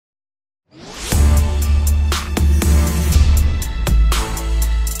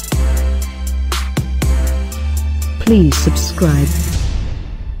Please subscribe.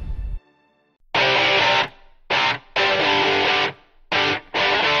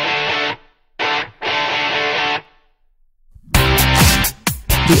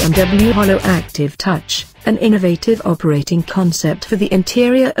 BMW HoloActive Touch, an innovative operating concept for the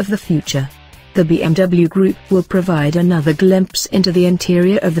interior of the future. The BMW Group will provide another glimpse into the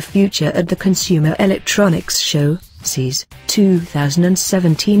interior of the future at the Consumer Electronics Show, CES,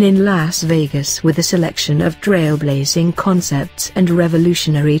 2017 in Las Vegas, with a selection of trailblazing concepts and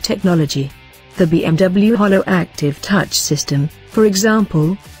revolutionary technology. The BMW HoloActive Touch system, for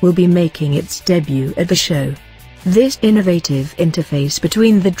example, will be making its debut at the show. This innovative interface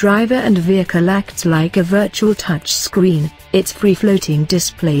between the driver and vehicle acts like a virtual touch screen. Its free-floating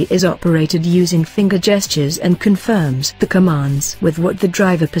display is operated using finger gestures and confirms the commands with what the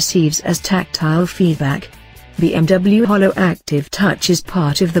driver perceives as tactile feedback. BMW HoloActive Touch is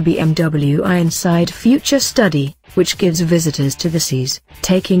part of the BMW Inside Future study, which gives visitors to the CES,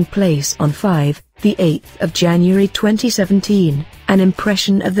 taking place on 5-8 of January 2017, an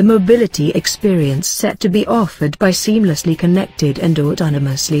impression of the mobility experience set to be offered by seamlessly connected and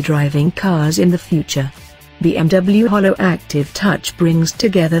autonomously driving cars in the future. BMW HoloActive Touch brings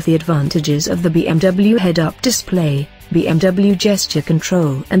together the advantages of the BMW head-up display, BMW gesture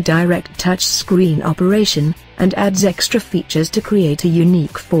control and direct touch screen operation, and adds extra features to create a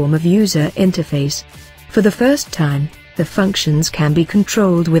unique form of user interface. For the first time, the functions can be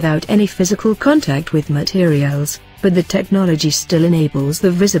controlled without any physical contact with materials, but the technology still enables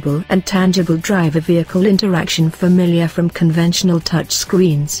the visible and tangible driver-vehicle interaction familiar from conventional touch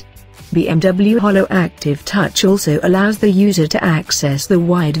screens. BMW HoloActive Touch also allows the user to access the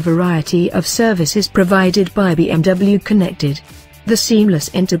wide variety of services provided by BMW Connected. The seamless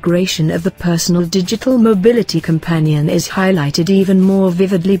integration of the personal digital mobility companion is highlighted even more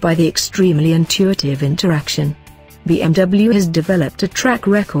vividly by the extremely intuitive interaction. BMW has developed a track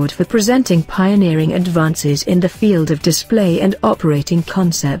record for presenting pioneering advances in the field of display and operating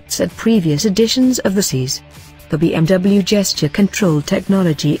concepts at previous editions of the CES. The BMW gesture control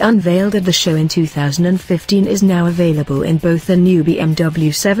technology unveiled at the show in 2015 is now available in both the new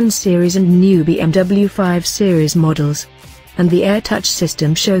BMW 7 Series and new BMW 5 Series models. And the AirTouch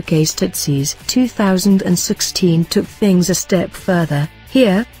system showcased at CES 2016 took things a step further.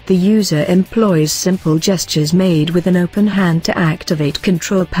 Here, the user employs simple gestures made with an open hand to activate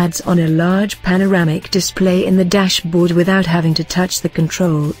control pads on a large panoramic display in the dashboard without having to touch the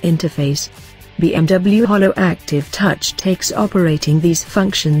control interface. BMW HoloActive Touch takes operating these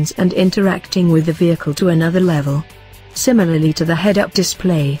functions and interacting with the vehicle to another level. Similarly to the head-up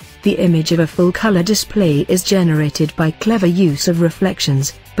display, the image of a full-color display is generated by clever use of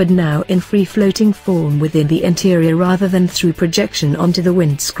reflections, but now in free-floating form within the interior rather than through projection onto the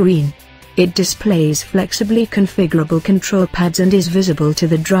windscreen. It displays flexibly configurable control pads and is visible to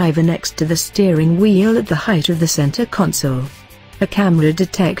the driver next to the steering wheel at the height of the center console. A camera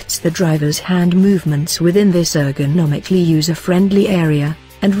detects the driver's hand movements within this ergonomically user-friendly area,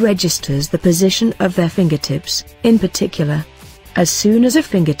 and registers the position of their fingertips, in particular. As soon as a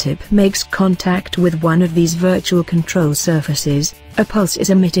fingertip makes contact with one of these virtual control surfaces, a pulse is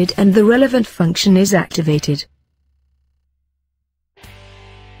emitted and the relevant function is activated.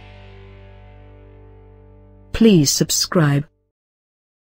 Please subscribe.